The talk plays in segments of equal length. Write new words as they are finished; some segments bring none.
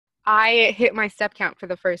I hit my step count for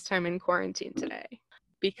the first time in quarantine today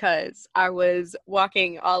because I was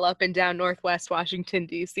walking all up and down Northwest Washington,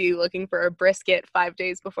 D.C. looking for a brisket 5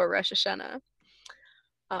 days before Rosh Hashanah.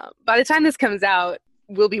 By the time this comes out,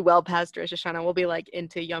 we'll be well past Rosh Hashanah. We'll be like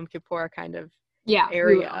into Yom Kippur kind of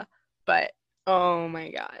area. But oh my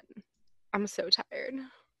God, I'm so tired.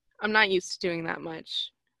 I'm not used to doing that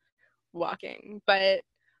much walking, but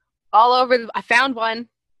all over. I found one.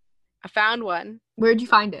 Where'd you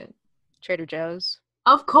find it? Trader Joe's.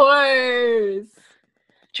 Of course.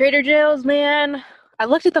 Trader Joe's, man. I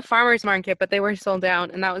looked at the farmer's market, but they were sold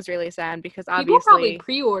out, and that was really sad because obviously people probably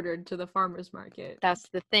pre-ordered to the farmer's market. That's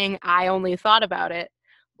the thing. I only thought about it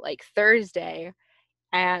like Thursday,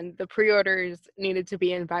 and the pre-orders needed to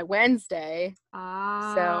be in by Wednesday.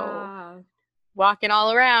 So walking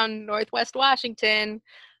all around Northwest Washington,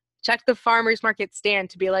 checked the farmer's market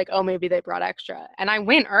stand to be like, oh, maybe they brought extra. And I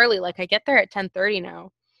went early. Like, I get there at 10:30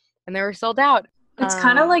 now, and they were sold out. It's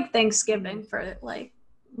kind of like Thanksgiving for, like,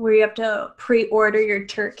 where you have to pre-order your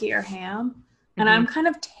turkey or ham. And I'm kind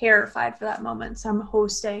of terrified for that moment. So I'm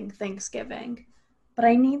hosting Thanksgiving. But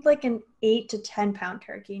I need, like, an 8 to 10 pound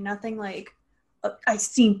turkey. Nothing like, I've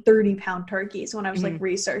seen 30-pound turkeys when I was, like,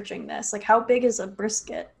 researching this. Like, how big is a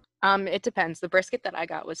brisket? It depends. The brisket that I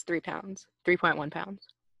got was 3 pounds, 3.1 pounds.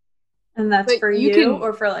 And that's for you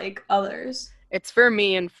or for, like, others? It's for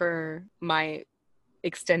me and for my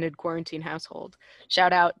extended quarantine household.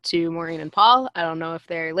 Shout out to Maureen and Paul. I don't know if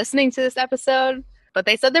they're listening to this episode, but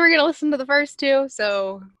they said they were going to listen to the first two,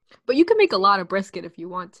 so. But you can make a lot of brisket if you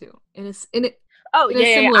want to. I'm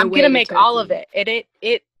going to make all of it.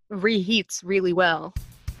 It reheats really well.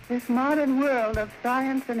 This modern world of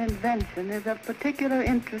science and invention is of particular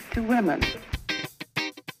interest to women.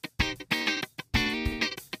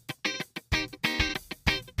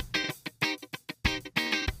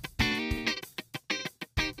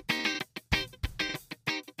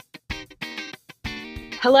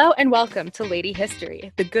 Hello and welcome to Lady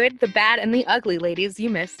History, the good, the bad, and the ugly ladies you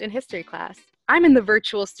missed in history class. I'm in the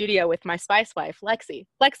virtual studio with my spice wife, Lexi.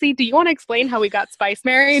 Lexi, do you want to explain how we got Spice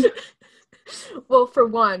married? Well, for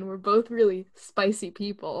one, we're both really spicy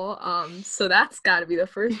people, so that's got to be the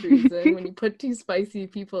first reason. When you put two spicy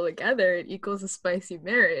people together, it equals a spicy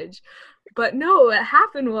marriage. But no, what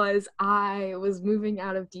happened was I was moving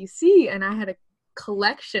out of DC, and I had a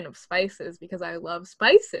collection of spices because I love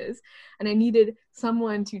spices, and I needed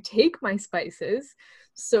someone to take my spices,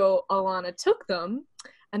 so Alana took them.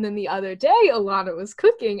 And then the other day, Alana was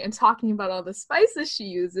cooking and talking about all the spices she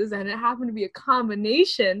uses, and it happened to be a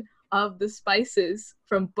combination of the spices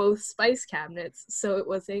from both spice cabinets, so it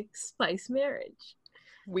was a spice marriage.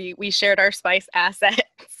 We shared our spice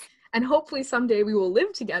assets. And hopefully someday we will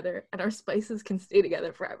live together and our spices can stay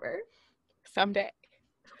together forever. Someday.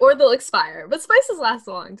 Or they'll expire, but spices last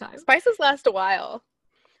a long time. Spices last a while.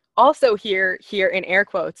 Also here in air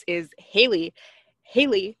quotes is Haley.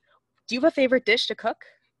 Haley, do you have a favorite dish to cook?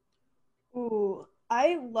 Ooh,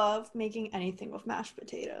 I love making anything with mashed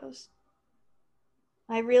potatoes.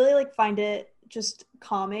 I really find it just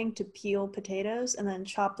calming to peel potatoes and then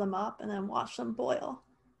chop them up and then watch them boil.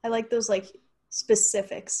 I like those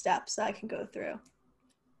specific steps that I can go through.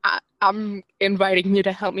 I'm inviting you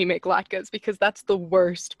to help me make latkes because that's the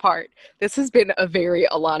worst part. This has been a very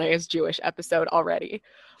Alana is Jewish episode already,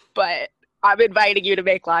 but I'm inviting you to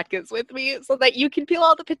make latkes with me so that you can peel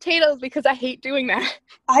all the potatoes because I hate doing that.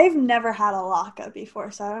 I've never had a latke before,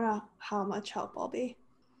 so I don't know how much help I'll be.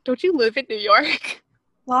 Don't you live in New York?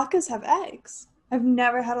 Latkes have eggs. I've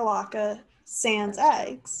never had a latke sans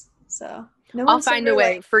eggs, so no. I'll find a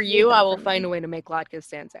way. For you, I will find a way to make latkes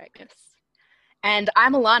sans eggs. And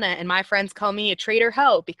I'm Alana, and my friends call me a Trader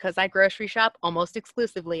Hoe because I grocery shop almost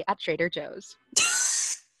exclusively at Trader Joe's.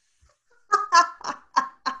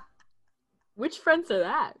 Which friends are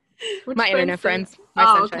that? My internet friends.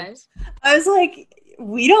 My friends. I was like,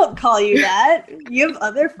 we don't call you that. You have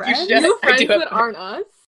other friends? You have friends that aren't us?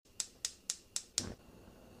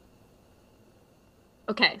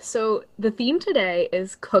 Okay, so the theme today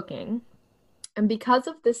is cooking. And because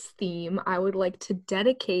of this theme, I would like to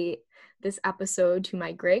dedicate this episode to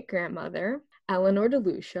my great-grandmother, Eleanor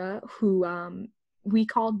DeLucia, who we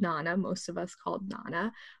called Nana. Most of us called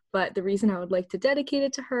Nana. But the reason I would like to dedicate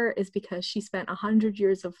it to her is because she spent 100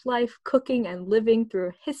 years of life cooking and living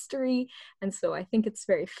through history. And so I think it's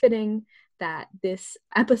very fitting that this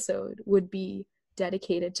episode would be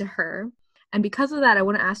dedicated to her. And because of that, I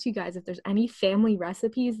want to ask you guys if there's any family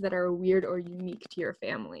recipes that are weird or unique to your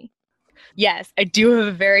family. Yes, I do have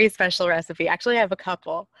a very special recipe. Actually, I have a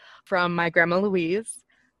couple from my grandma Louise.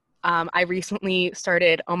 I recently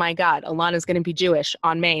started, oh my God, Alana's going to be Jewish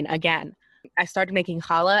on Maine again. I started making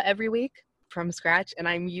challah every week from scratch, and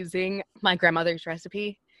I'm using my grandmother's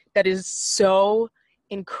recipe that is so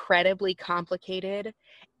incredibly complicated.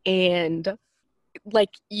 And like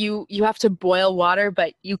you have to boil water,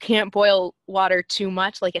 but you can't boil water too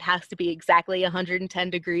much. Like it has to be exactly 110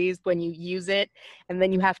 degrees when you use it, and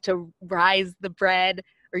then you have to rise the bread,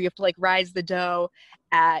 or you have to like rise the dough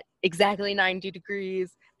at exactly 90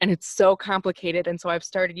 degrees, and it's so complicated. And so I've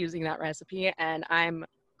started using that recipe, and I'm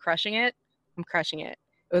crushing it.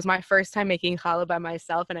 It was my first time making challah by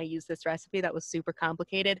myself, and I used this recipe that was super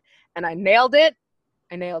complicated, and I nailed it.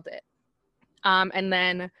 And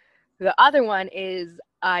then the other one is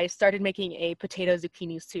I started making a potato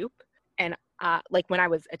zucchini soup, and like when I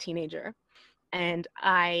was a teenager, and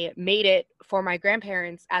I made it for my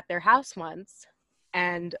grandparents at their house once,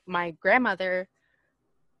 and my grandmother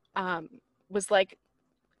was like,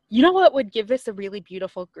 you know what would give this a really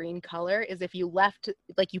beautiful green color is if you left,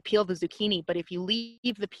 like you peel the zucchini, but if you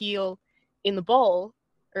leave the peel in the bowl,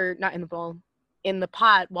 or not in the bowl, in the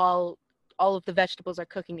pot while all of the vegetables are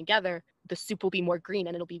cooking together, the soup will be more green,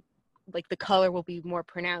 and it'll be like the color will be more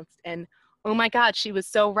pronounced. And oh my God, she was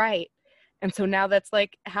so right. And so now that's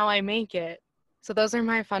like how I make it. So those are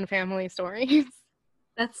my fun family stories.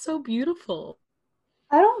 That's so beautiful.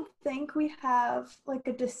 I don't think we have like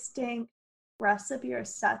a distinct recipe or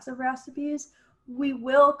sets of recipes. We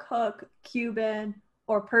will cook Cuban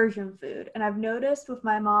or Persian food. And I've noticed with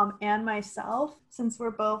my mom and myself, since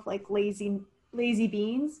we're both like lazy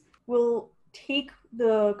beans, we'll take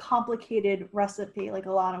the complicated recipe, like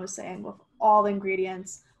Alana was saying, with all the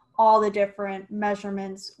ingredients, all the different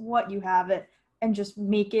measurements, what you have it, and just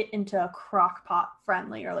make it into a crock pot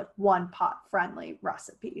friendly or like one pot friendly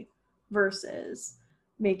recipe versus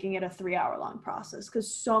making it a 3-hour long process.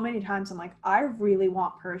 Because so many times I'm like, I really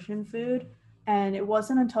want Persian food. And it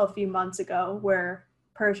wasn't until a few months ago where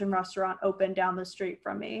Persian restaurant opened down the street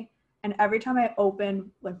from me. And every time I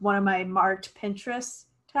open like one of my marked Pinterest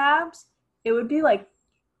tabs, it would be like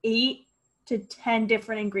 8 to 10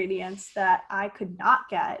 different ingredients that I could not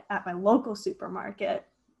get at my local supermarket.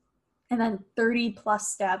 And then 30 plus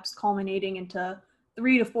steps culminating into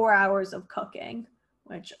 3 to 4 hours of cooking,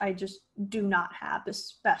 which I just do not have,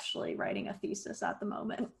 especially writing a thesis at the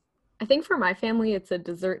moment. I think for my family, it's a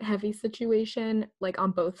dessert heavy situation, like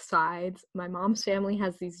on both sides. My mom's family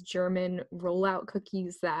has these German rollout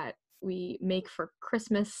cookies that we make for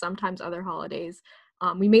Christmas, sometimes other holidays.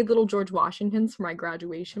 We made little George Washingtons for my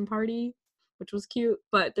graduation party, which was cute,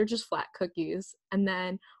 but they're just flat cookies. And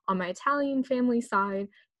then on my Italian family side,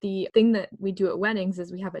 the thing that we do at weddings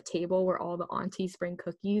is we have a table where all the aunties bring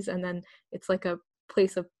cookies, and then it's like a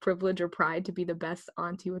place of privilege or pride to be the best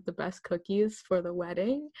auntie with the best cookies for the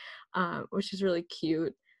wedding, which is really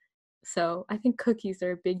cute. So I think cookies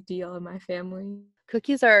are a big deal in my family.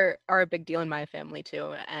 Cookies are a big deal in my family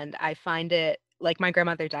too. And I find it, like my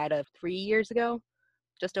grandmother died of 3 years ago,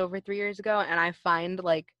 just over 3 years ago. And I find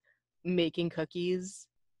like making cookies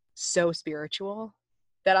so spiritual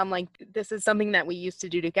that I'm like, this is something that we used to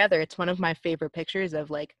do together. It's one of my favorite pictures of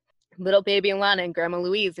like little baby Alana and Grandma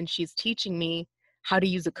Louise, and she's teaching me how to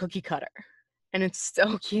use a cookie cutter. And it's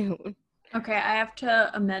so cute. Okay, I have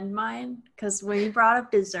to amend mine because when you brought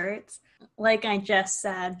up desserts, like I just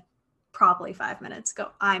said probably 5 minutes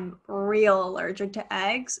ago, I'm real allergic to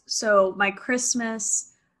eggs. So my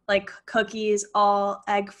Christmas like cookies, all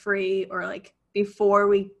egg free, or like before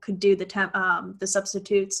we could do the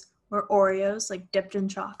substitutes were Oreos, like dipped in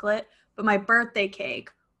chocolate. But my birthday cake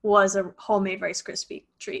was a homemade Rice Krispie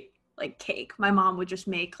treat, like cake. My mom would just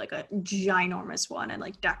make like a ginormous one and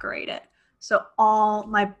like decorate it. So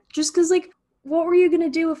just because like, what were you going to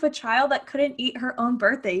do with a child that couldn't eat her own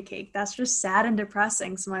birthday cake? That's just sad and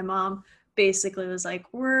depressing. So my mom basically was like,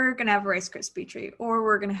 we're going to have a Rice Krispie treat, or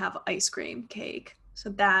we're going to have ice cream cake. So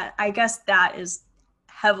that, I guess that is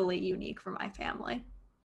heavily unique for my family.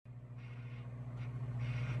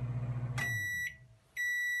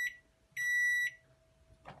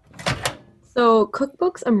 So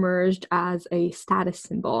cookbooks emerged as a status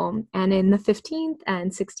symbol, and in the 15th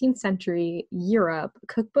and 16th century Europe,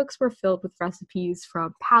 cookbooks were filled with recipes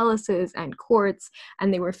from palaces and courts,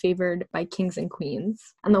 and they were favored by kings and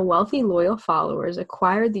queens. And the wealthy, loyal followers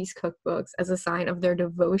acquired these cookbooks as a sign of their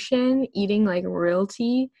devotion, eating like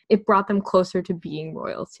royalty. It brought them closer to being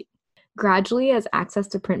royalty. Gradually, as access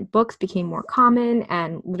to print books became more common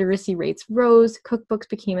and literacy rates rose, cookbooks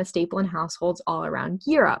became a staple in households all around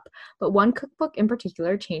Europe. But one cookbook in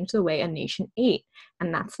particular changed the way a nation ate,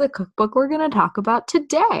 and that's the cookbook we're going to talk about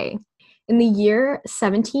today. In the year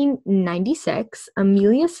 1796,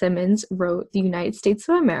 Amelia Simmons wrote the United States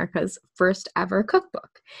of America's first ever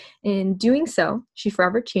cookbook. In doing so, she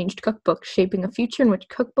forever changed cookbooks, shaping a future in which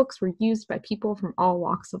cookbooks were used by people from all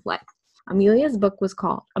walks of life. Amelia's book was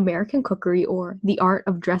called American Cookery, or The Art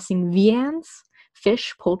of Dressing Viands,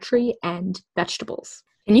 Fish, Poultry, and Vegetables.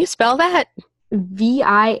 Can you spell that?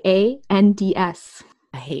 Viands.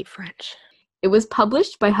 I hate French. It was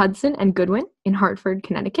published by Hudson and Goodwin in Hartford,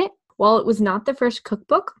 Connecticut. While it was not the first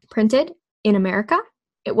cookbook printed in America,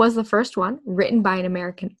 it was the first one written by an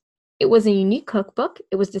American. It was a unique cookbook.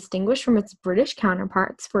 It was distinguished from its British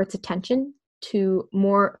counterparts for its attention to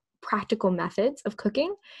more practical methods of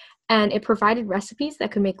cooking, and it provided recipes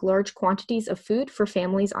that could make large quantities of food for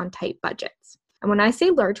families on tight budgets. And when I say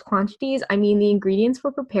large quantities, I mean the ingredients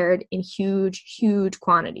were prepared in huge, huge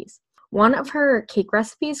quantities. One of her cake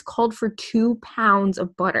recipes called for 2 pounds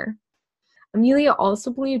of butter. Amelia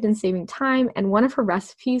also believed in saving time, and one of her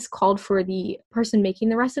recipes called for the person making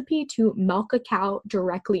the recipe to milk a cow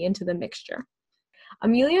directly into the mixture.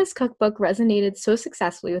 Amelia's cookbook resonated so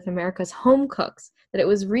successfully with America's home cooks that it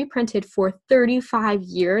was reprinted for 35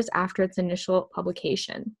 years after its initial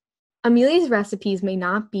publication. Amelia's recipes may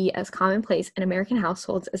not be as commonplace in American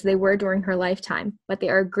households as they were during her lifetime, but they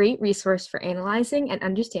are a great resource for analyzing and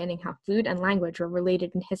understanding how food and language were related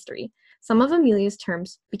in history. Some of Amelia's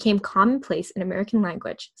terms became commonplace in American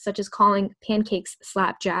language, such as calling pancakes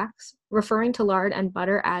slapjacks, referring to lard and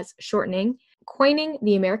butter as shortening, coining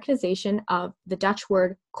the Americanization of the Dutch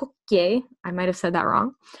word koekje, I might have said that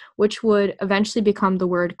wrong, which would eventually become the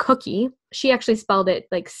word cookie. She actually spelled it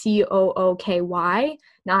like C-O-O-K-Y,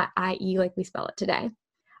 not I-E like we spell it today.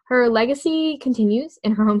 Her legacy continues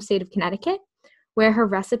in her home state of Connecticut, where her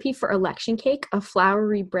recipe for election cake, a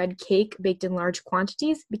floury bread cake baked in large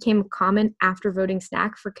quantities, became a common after-voting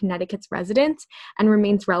snack for Connecticut's residents and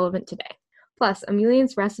remains relevant today. Plus,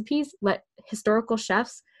 Amelia's recipes let historical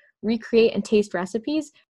chefs recreate and taste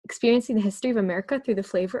recipes, experiencing the history of America through the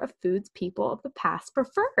flavor of foods people of the past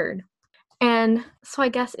preferred. And so I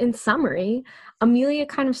guess in summary, Amelia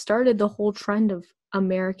kind of started the whole trend of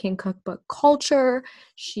American cookbook culture.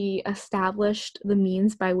 She established the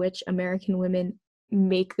means by which American women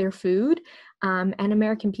make their food, and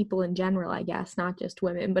American people in general, I guess, not just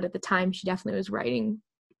women, but at the time she definitely was writing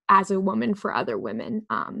as a woman for other women,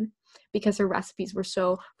 because her recipes were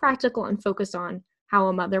so practical and focused on how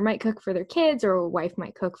a mother might cook for their kids, or a wife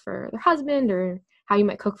might cook for their husband, or how you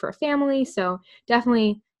might cook for a family. So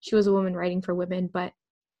definitely she was a woman writing for women, but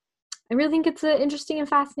I really think it's an interesting and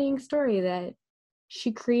fascinating story that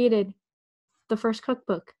she created the first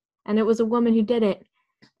cookbook, and it was a woman who did it,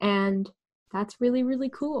 and that's really, really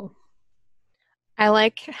cool. I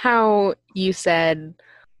like how you said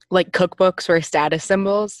like cookbooks were status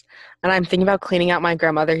symbols, and I'm thinking about cleaning out my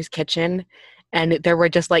grandmother's kitchen, and there were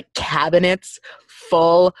just like cabinets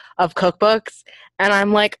full of cookbooks, and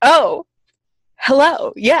I'm like, oh,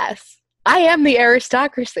 hello, yes, I am the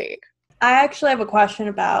aristocracy. I actually have a question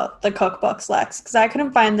about the cookbooks, Lex, because I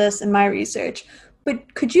couldn't find this in my research.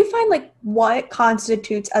 But could you find like what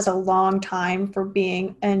constitutes as a long time for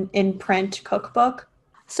being an in-print cookbook?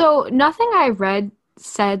 So nothing I read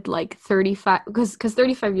said like 35, because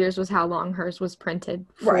 35 years was how long hers was printed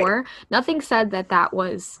for. Right. Nothing said that that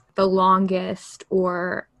was the longest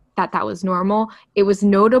or that was normal. It was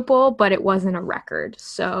notable, but it wasn't a record.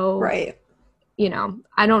 So, right. You know,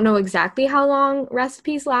 I don't know exactly how long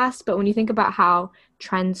recipes last, but when you think about how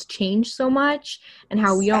trends change so much and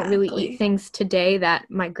how we don't really eat things today that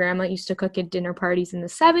my grandma used to cook at dinner parties in the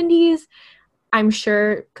 70s, I'm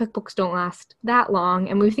sure cookbooks don't last that long.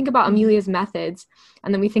 And when we think about Amelia's methods,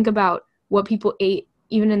 and then we think about what people ate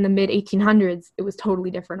even in the mid 1800s, it was totally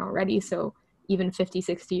different already. So even 50,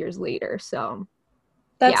 60 years later. So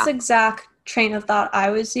that's the exact train of thought I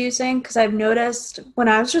was using, because I've noticed when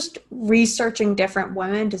I was just researching different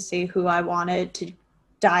women to see who I wanted to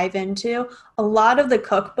dive into, a lot of the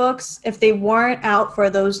cookbooks, if they weren't out for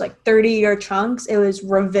those like 30-year chunks, it was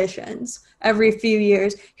revisions. Every few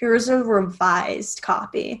years, here's a revised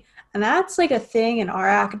copy. And that's like a thing in our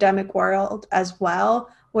academic world as well,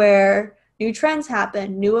 where new trends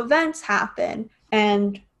happen, new events happen,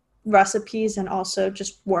 and recipes and also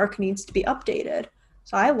just work needs to be updated.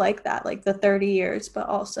 So I like that, like the 30 years, but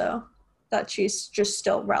also that she's just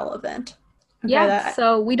still relevant. Okay, yeah,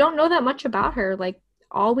 so we don't know that much about her. Like,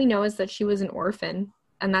 all we know is that she was an orphan,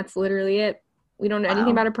 and that's literally it. We don't know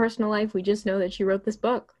anything about her personal life. We just know that she wrote this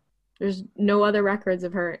book. There's no other records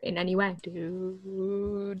of her in any way.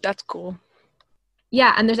 Dude, that's cool.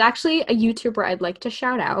 Yeah, and there's actually a YouTuber I'd like to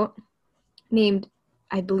shout out named,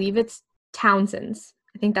 I believe it's Townsend's.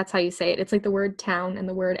 I think that's how you say it. It's like the word town and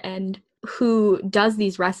the word end who does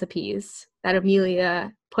these recipes that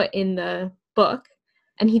Amelia put in the book.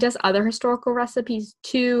 And he does other historical recipes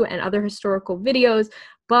too and other historical videos.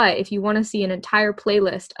 But if you want to see an entire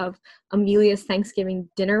playlist of Amelia's Thanksgiving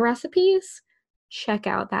dinner recipes, check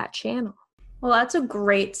out that channel. Well, that's a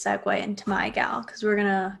great segue into my gal, because we're going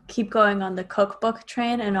to keep going on the cookbook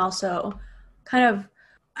train and also kind of,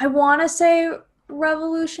 I want to say,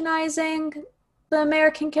 revolutionizing the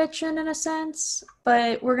American kitchen in a sense,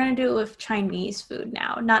 but we're going to do it with Chinese food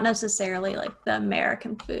now, not necessarily like the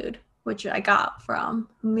American food, which I got from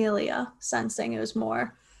Amelia, sensing it was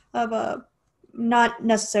more of a not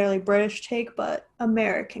necessarily British take, but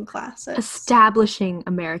American classics. Establishing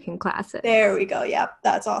American classics. There we go. Yep,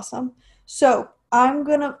 that's awesome. So I'm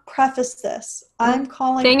going to preface this. I'm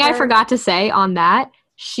calling Thing her... I forgot to say on that,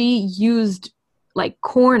 she used like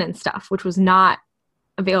corn and stuff, which was not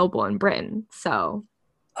available in Britain. So.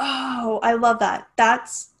 Oh, I love that.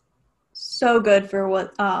 That's so good for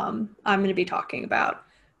what I'm going to be talking about.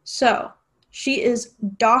 So she is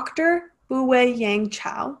Dr. Buwei Yang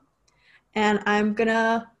Chao. And I'm going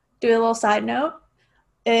to do a little side note.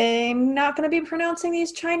 I'm not going to be pronouncing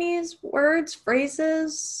these Chinese words,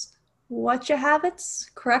 phrases, what you have it's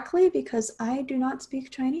correctly, because I do not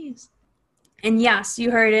speak Chinese. And yes,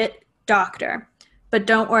 you heard it, doctor. But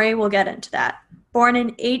don't worry, we'll get into that. Born in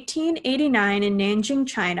 1889 in Nanjing,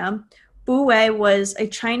 China, Buwei was a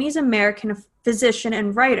Chinese-American physician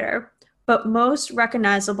and writer, but most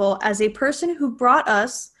recognizable as a person who brought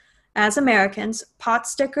us, as Americans, pot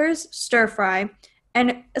stickers, stir fry,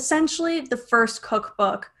 and essentially the first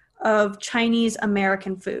cookbook of Chinese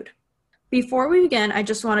American food. Before we begin, I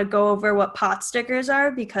just want to go over what pot stickers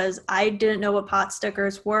are, because I didn't know what pot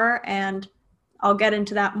stickers were, and I'll get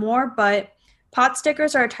into that more, but pot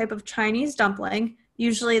stickers are a type of Chinese dumpling,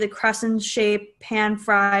 usually the crescent shape, pan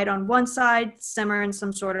fried on one side, simmer in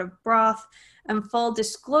some sort of broth. And full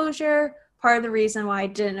disclosure, part of the reason why I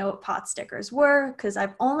didn't know what pot stickers were, because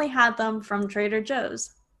I've only had them from Trader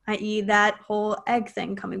Joe's, i.e. that whole egg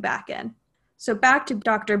thing coming back in. So back to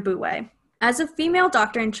Dr. Buwei. As a female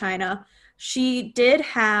doctor in China, she did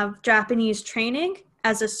have Japanese training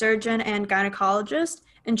as a surgeon and gynecologist,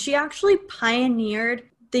 and she actually pioneered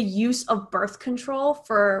the use of birth control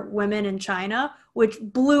for women in China, which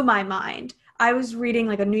blew my mind. I was reading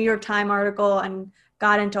like a New York Times article and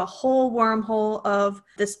got into a whole wormhole of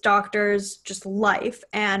this doctor's just life,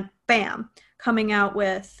 and bam, coming out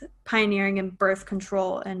with pioneering in birth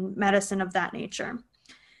control and medicine of that nature.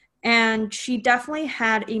 And she definitely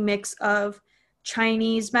had a mix of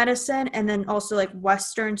Chinese medicine and then also like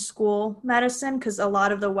Western school medicine, because a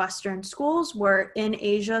lot of the Western schools were in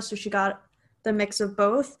Asia, so she got the mix of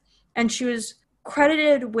both. And she was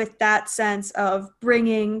credited with that sense of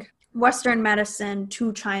bringing Western medicine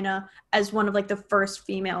to China as one of like the first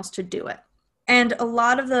females to do it. And a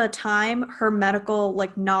lot of the time, her medical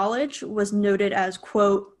like knowledge was noted as,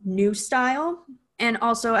 quote, new style. And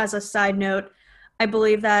also as a side note, I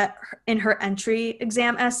believe that in her entry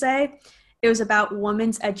exam essay, it was about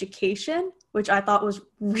women's education, which I thought was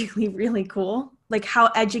really, really cool. Like how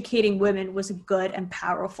educating women was a good and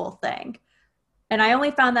powerful thing. And I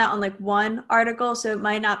only found that on like one article, so it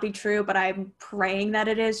might not be true, but I'm praying that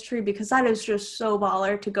it is true, because that is just so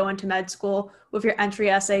baller to go into med school with your entry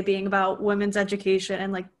essay being about women's education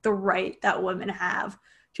and like the right that women have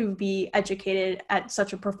to be educated at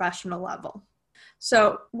such a professional level.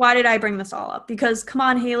 So why did I bring this all up? Because come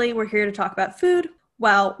on, Haley, we're here to talk about food.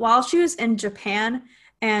 Well, while she was in Japan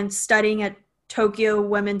and studying at Tokyo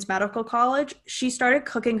Women's Medical College, she started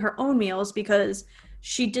cooking her own meals because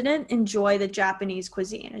she didn't enjoy the Japanese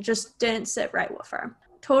cuisine. It just didn't sit right with her.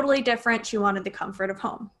 Totally different. She wanted the comfort of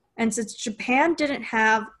home. And since Japan didn't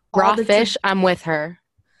have raw fish, I'm with her.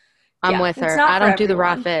 I'm with her. I don't do the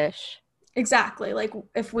raw fish. Exactly. Like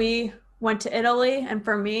if we went to Italy, and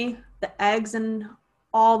for me, the eggs and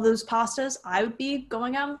all those pastas, I would be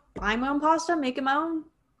going out, buying my own pasta, making my own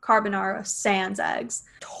carbonara, sans eggs.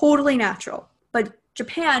 Totally natural. But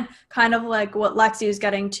Japan, kind of like what Lexi is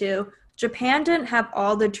getting to, Japan didn't have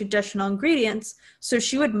all the traditional ingredients, so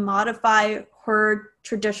she would modify her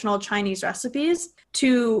traditional Chinese recipes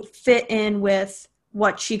to fit in with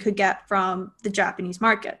what she could get from the Japanese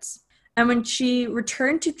markets. And when she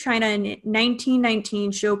returned to China in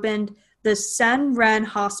 1919, she opened the Sen Ren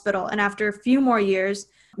Hospital, and after a few more years,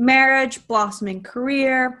 marriage, blossoming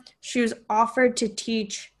career, she was offered to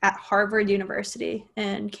teach at Harvard University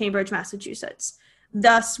in Cambridge, Massachusetts.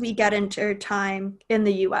 Thus, we get into her time in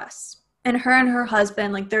the U.S. And her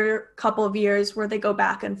husband, like there are a couple of years where they go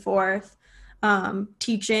back and forth,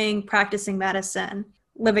 teaching, practicing medicine,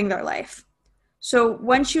 living their life. So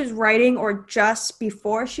when she was writing, or just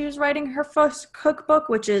before she was writing her first cookbook,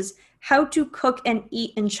 which is How to Cook and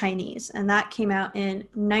Eat in Chinese, and that came out in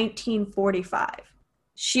 1945.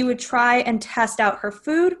 She would try and test out her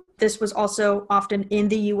food. This was also often in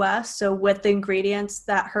the US, so with the ingredients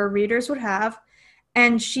that her readers would have.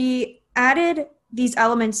 And she added these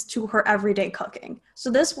elements to her everyday cooking. So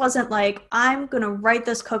this wasn't like, I'm going to write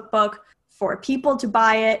this cookbook for people to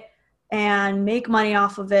buy it and make money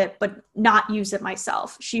off of it, but not use it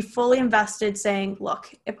myself. She fully invested, saying,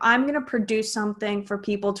 look, if I'm going to produce something for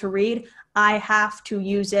people to read, I have to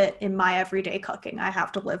use it in my everyday cooking. I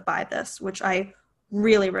have to live by this, which I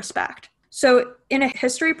really respect. So in a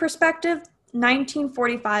history perspective,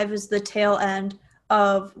 1945 is the tail end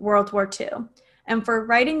of World War II. And for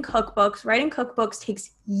writing cookbooks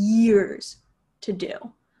takes years to do.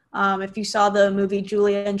 If you saw the movie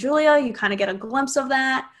Julia and Julia, you kind of get a glimpse of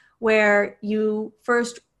that, where you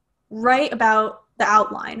first write about the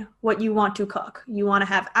outline, what you want to cook. You want to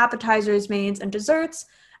have appetizers, mains, and desserts,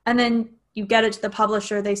 and then you get it to the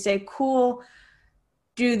publisher. They say, cool,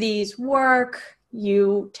 do these work?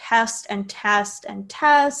 You test and test and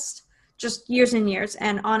test, just years and years.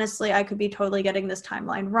 And honestly, I could be totally getting this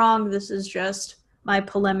timeline wrong. This is just my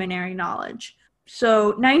preliminary knowledge.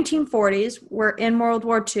 So 1940s, we're in World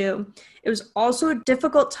War II. It was also a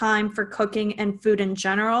difficult time for cooking and food in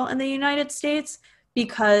general in the United States,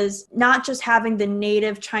 because not just having the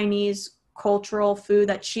native Chinese cultural food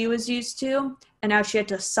that she was used to, and now she had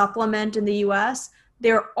to supplement in the US,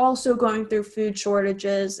 they're also going through food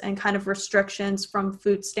shortages and kind of restrictions from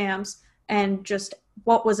food stamps and just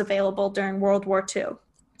what was available during World War II.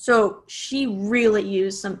 So she really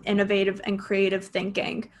used some innovative and creative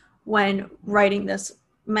thinking when writing this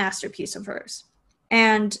masterpiece of hers.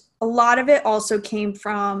 And a lot of it also came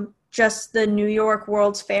from just the New York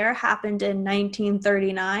World's Fair, happened in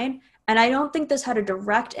 1939. And I don't think this had a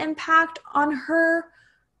direct impact on her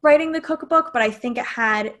writing the cookbook, but I think it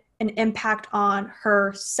had an impact on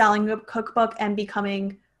her selling the cookbook and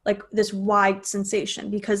becoming like this wide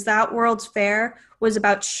sensation, because that World's Fair was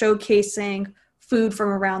about showcasing food from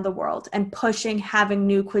around the world and pushing having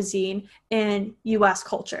new cuisine in US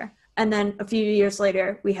culture. And then a few years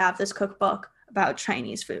later, we have this cookbook about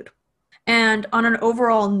Chinese food. And on an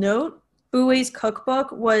overall note, Bu Wei's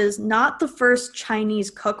cookbook was not the first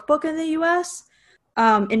Chinese cookbook in the US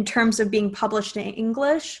in terms of being published in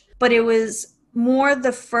English, but it was more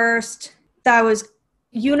the first that was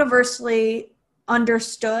universally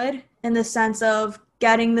understood in the sense of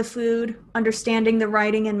getting the food, understanding the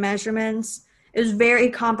writing and measurements. It was very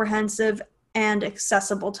comprehensive and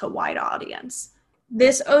accessible to a wide audience.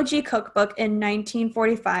 This OG cookbook in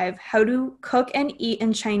 1945, How to Cook and Eat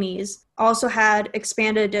in Chinese, also had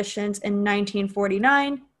expanded editions in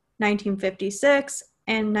 1949, 1956,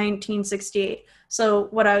 and 1968. So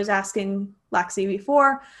what I was asking Lexi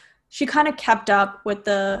before, she kind of kept up with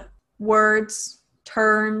the words,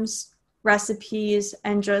 terms, recipes,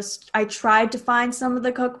 and just, I tried to find some of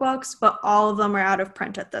the cookbooks, but all of them are out of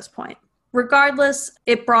print at this point. Regardless,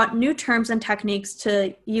 it brought new terms and techniques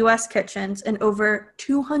to US kitchens and over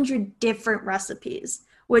 200 different recipes,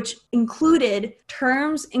 which included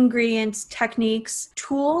terms, ingredients, techniques,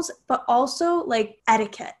 tools, but also like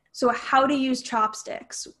etiquette. So how to use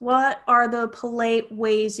chopsticks. What are the polite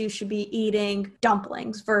ways you should be eating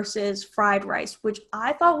dumplings versus fried rice, which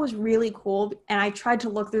I thought was really cool. And I tried to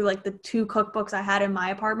look through like the 2 cookbooks I had in my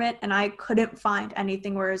apartment, and I couldn't find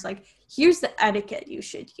anything where it's like, here's the etiquette you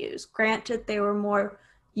should use. Granted, they were more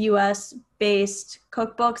US-based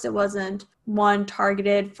cookbooks. It wasn't one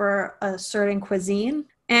targeted for a certain cuisine.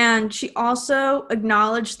 And she also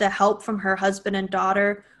acknowledged the help from her husband and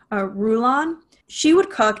daughter, Rulon. She would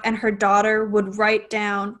cook and her daughter would write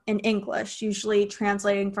down in English, usually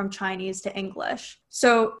translating from Chinese to English.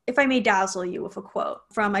 So if I may dazzle you with a quote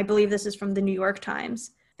from, I believe this is from the New York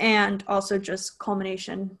Times, and also just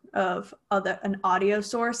culmination of an audio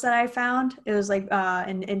source that I found. It was like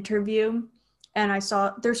an interview, and I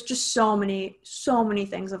saw there's just so many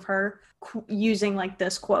things of her using like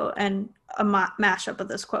this quote and a mashup of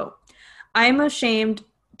this quote. I am ashamed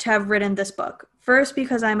to have written this book. First,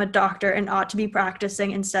 because I'm a doctor and ought to be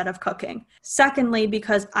practicing instead of cooking. Secondly,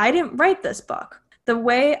 because I didn't write this book. The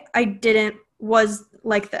way I didn't was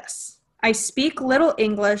like this. I speak little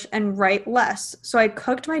English and write less, so I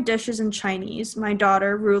cooked my dishes in Chinese. My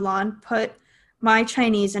daughter, Rulon, put my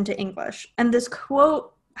Chinese into English. And this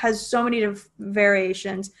quote has so many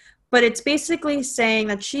variations, but it's basically saying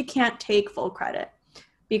that she can't take full credit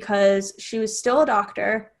because she was still a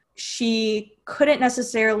doctor. She couldn't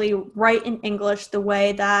necessarily write in English the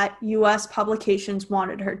way that US publications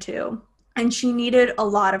wanted her to, and she needed a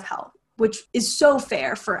lot of help. which is so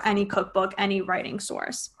fair for any cookbook, any writing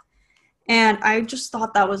source. And I just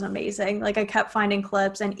thought that was amazing. Like, I kept finding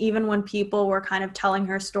clips, and even when people were kind of telling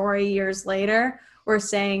her story years later, were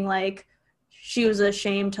saying like she was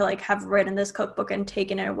ashamed to like have written this cookbook and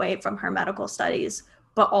taken it away from her medical studies,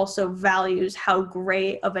 but also values how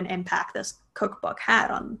great of an impact this cookbook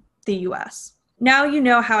had on the US. Now you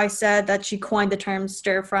know how I said that she coined the term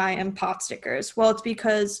stir fry and pot stickers. Well, it's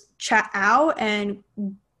because cha'ao and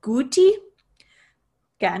guti,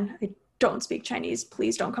 again, I don't speak Chinese,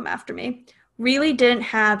 please don't come after me, really didn't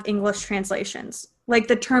have English translations. Like,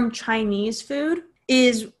 the term Chinese food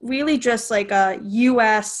is really just like a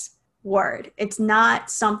US word. It's not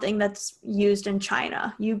something that's used in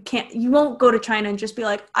China. You won't go to China and just be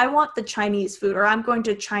like, I want the Chinese food, or I'm going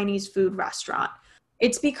to a Chinese food restaurant.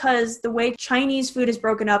 It's because the way Chinese food is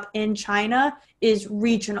broken up in China is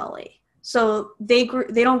regionally. So they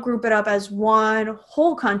don't group it up as one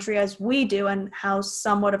whole country as we do, and how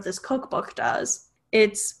somewhat of this cookbook does.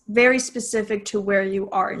 It's very specific to where you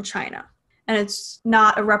are in China. And it's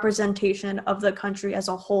not a representation of the country as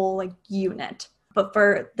a whole, like, unit. But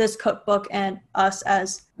for this cookbook and us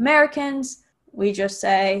as Americans, we just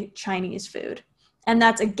say Chinese food. And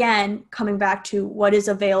that's, again, coming back to what is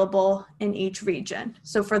available in each region.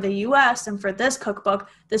 So for the US and for this cookbook,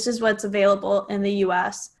 this is what's available in the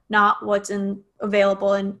US, not what's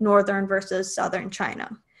available in northern versus southern China.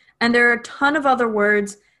 And there are a ton of other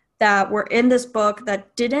words that were in this book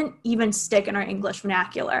that didn't even stick in our English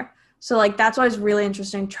vernacular. So, like, that's why it's really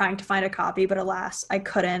interesting trying to find a copy, but alas, I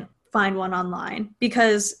couldn't find one online,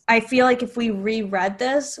 because I feel like if we reread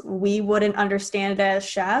this, we wouldn't understand it as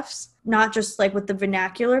chefs, not just like with the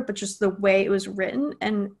vernacular, but just the way it was written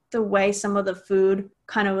and the way some of the food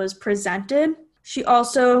kind of was presented. She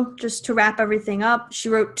also, just to wrap everything up, she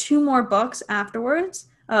wrote 2 more books afterwards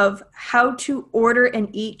of how to order and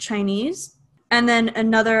eat Chinese, and then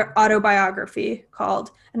another autobiography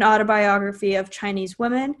called An Autobiography of Chinese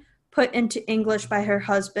Women, put into English by her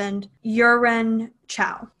husband, Yuren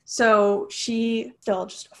Chow. So she still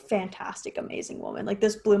just a fantastic, amazing woman. Like,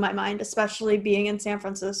 this blew my mind, especially being in San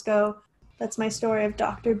Francisco. That's my story of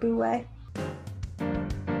Dr. Bu Wei.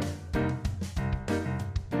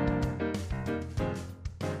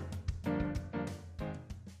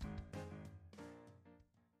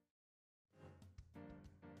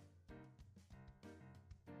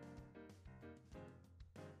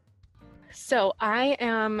 So I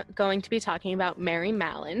am going to be talking about Mary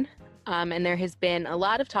Mallon, and there has been a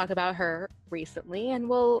lot of talk about her recently, and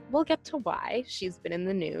we'll get to why she's been in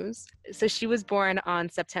the news. So she was born on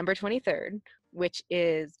September 23rd, which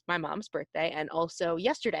is my mom's birthday, and also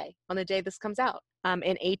yesterday, on the day this comes out,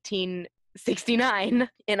 in 1869,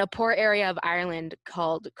 in a poor area of Ireland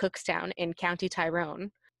called Cookstown in County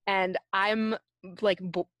Tyrone. And I'm like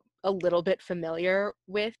a little bit familiar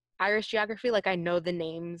with Irish geography. Like, I know the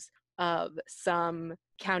names of some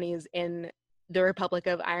counties in the Republic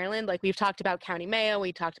of Ireland. Like, we've talked about County Mayo,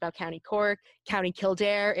 we talked about County Cork, County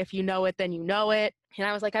Kildare. If you know it, then you know it. And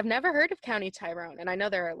I was like, I've never heard of County Tyrone. And I know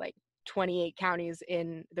there are like 28 counties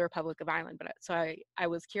in the Republic of Ireland, but so I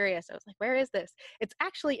was curious. I was like, where is this? It's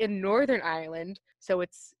actually in Northern Ireland, so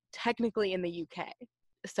it's technically in the UK.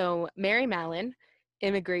 So Mary Mallon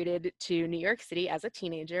immigrated to New York City as a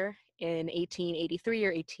teenager in 1883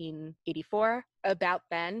 or 1884, about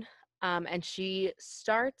then. And she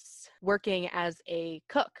starts working as a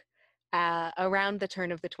cook around the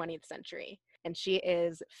turn of the 20th century. And she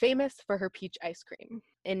is famous for her peach ice cream.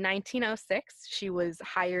 In 1906, she was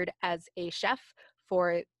hired as a chef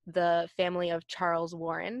for the family of Charles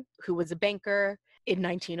Warren, who was a banker in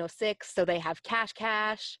 1906. So they have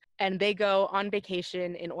cash, and they go on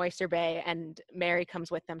vacation in Oyster Bay, and Mary comes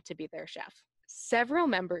with them to be their chef. Several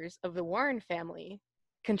members of the Warren family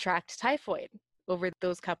contract typhoid over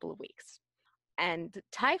those couple of weeks. And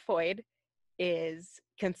typhoid is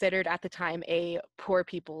considered at the time a poor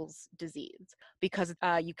people's disease because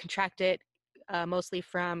you contract it mostly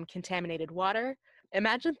from contaminated water.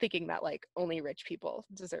 Imagine thinking that like only rich people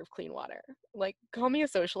deserve clean water. Like, call me a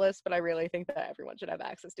socialist, but I really think that everyone should have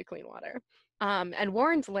access to clean water. And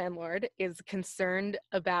Warren's landlord is concerned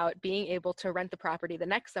about being able to rent the property the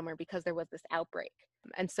next summer because there was this outbreak.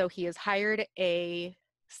 And so he has hired a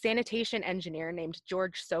sanitation engineer named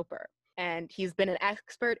George Soper. And he's been an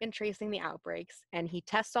expert in tracing the outbreaks, and he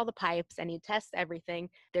tests all the pipes and he tests everything.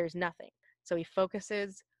 There's nothing. So he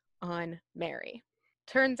focuses on Mary.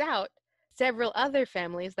 Turns out several other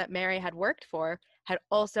families that Mary had worked for had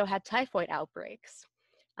also had typhoid outbreaks.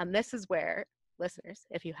 And this is where, listeners,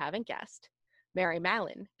 if you haven't guessed, Mary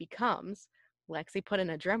Mallon becomes, Lexi, put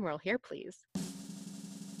in a drum roll here, please,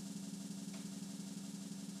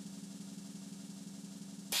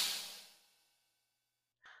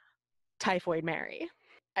 Typhoid Mary.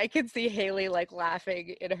 I could see Haley like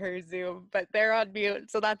laughing in her Zoom, but they're on mute,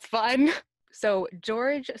 so that's fun. So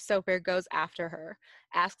George Soper goes after her,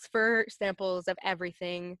 asks for samples of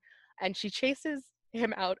everything, and she chases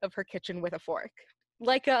him out of her kitchen with a fork.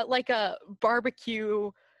 Like a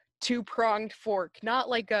barbecue 2-pronged fork, not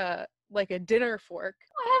like a dinner fork.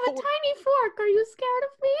 I have a tiny fork. Are you scared of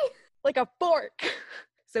me? Like a fork.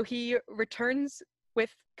 So he returns with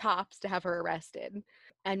cops to have her arrested,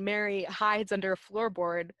 and Mary hides under a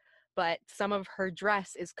floorboard, but some of her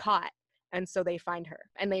dress is caught, and so they find her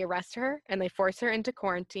and they arrest her and they force her into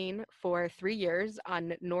quarantine for 3 years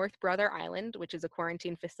on North Brother Island, which is a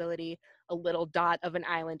quarantine facility, a little dot of an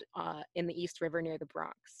island in the East River near the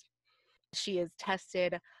Bronx. She is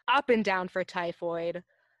tested up and down for typhoid,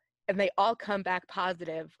 and they all come back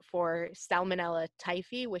positive for Salmonella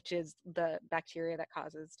typhi, which is the bacteria that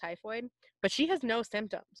causes typhoid. But she has no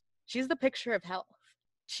symptoms. She's the picture of health.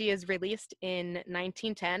 She is released in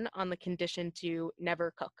 1910 on the condition to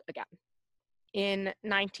never cook again. In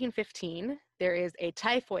 1915, there is a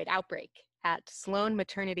typhoid outbreak at Sloan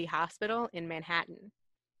Maternity Hospital in Manhattan,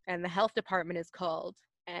 and the health department is called,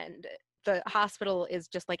 and the hospital is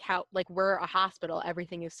just like, how, like, we're a hospital,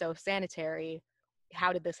 everything is so sanitary.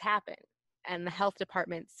 How did this happen? And the health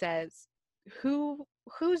department says,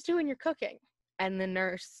 who's doing your cooking? And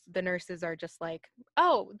the nurses are just like,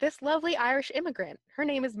 oh, this lovely Irish immigrant. Her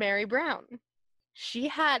name is Mary Brown. She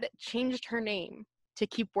had changed her name to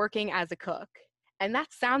keep working as a cook. And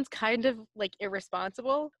that sounds kind of like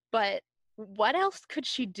irresponsible, but what else could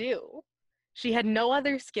she do? She had no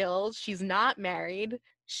other skills. She's not married.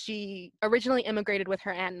 She originally immigrated with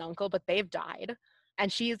her aunt and uncle, but they've died.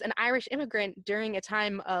 And she's an Irish immigrant during a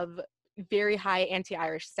time of very high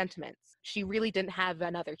anti-Irish sentiments. She really didn't have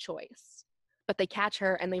another choice. But they catch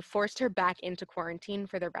her and they forced her back into quarantine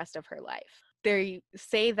for the rest of her life. They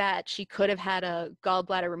say that she could have had a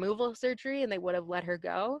gallbladder removal surgery and they would have let her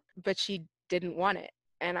go, but she didn't want it.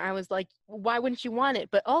 And I was like, why wouldn't you want it?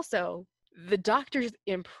 But also, the doctors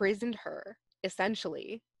imprisoned her,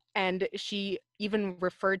 essentially. And she even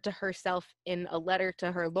referred to herself in a letter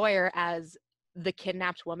to her lawyer as the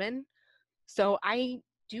kidnapped woman. So I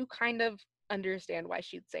do kind of understand why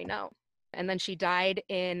she'd say no. And then she died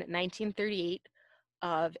in 1938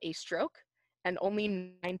 of a stroke, and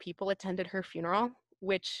only 9 people attended her funeral,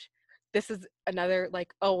 which this is another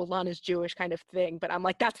like, oh, Lana's Jewish kind of thing. But I'm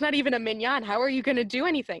like, that's not even a minyan. How are you going to do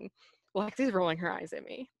anything? Lexi's rolling her eyes at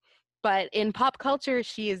me. But in pop culture,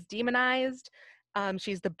 she is demonized.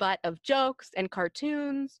 She's the butt of jokes and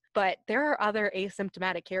cartoons. But there are other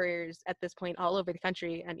asymptomatic carriers at this point all over the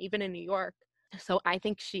country and even in New York. So I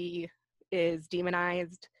think she is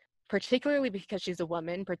demonized, particularly because she's a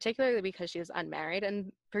woman, particularly because she is unmarried,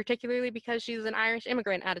 and particularly because she's an Irish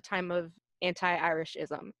immigrant at a time of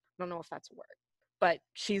anti-Irishism. I don't know if that's a word, but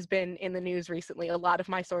she's been in the news recently. A lot of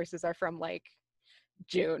my sources are from like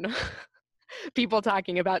June. People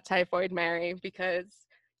talking about Typhoid Mary because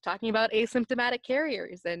talking about asymptomatic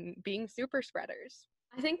carriers and being super spreaders.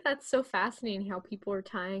 I think that's so fascinating how people are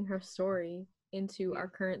tying her story into our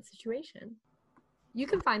current situation. You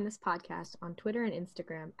can find this podcast on Twitter and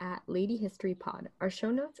Instagram at Lady History Pod. Our show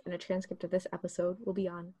notes and a transcript of this episode will be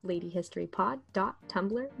on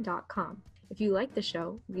ladyhistorypod.tumblr.com. If you like the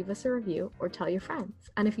show, leave us a review or tell your friends.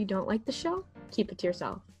 And if you don't like the show, keep it to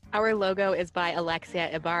yourself. Our logo is by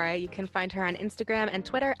Alexia Ibarra. You can find her on Instagram and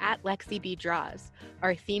Twitter at LexiBDraws.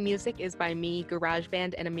 Our theme music is by me,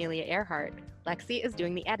 GarageBand, and Amelia Earhart. Lexi is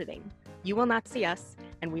doing the editing. You will not see us,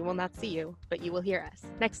 and we will not see you, but you will hear us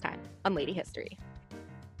next time on Lady History.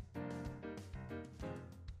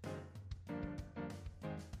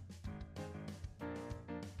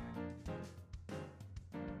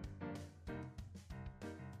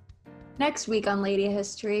 Next week on Lady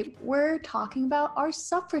History, we're talking about our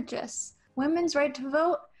suffragists, women's right to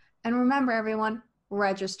vote, and remember everyone,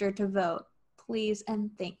 register to vote. Please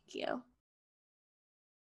and thank you.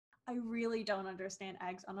 I really don't understand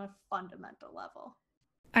eggs on a fundamental level.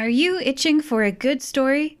 Are you itching for a good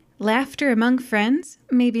story, laughter among friends,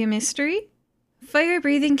 maybe a mystery? Fire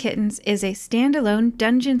Breathing Kittens is a standalone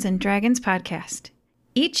Dungeons & Dragons podcast.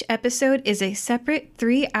 Each episode is a separate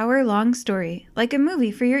 3-hour-long story, like a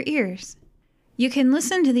movie for your ears. You can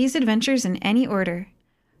listen to these adventures in any order.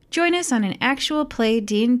 Join us on an actual play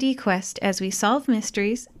D&D quest as we solve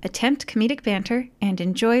mysteries, attempt comedic banter, and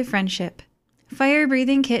enjoy friendship. Fire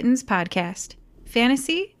Breathing Kittens podcast.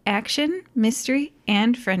 Fantasy, action, mystery,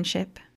 and friendship.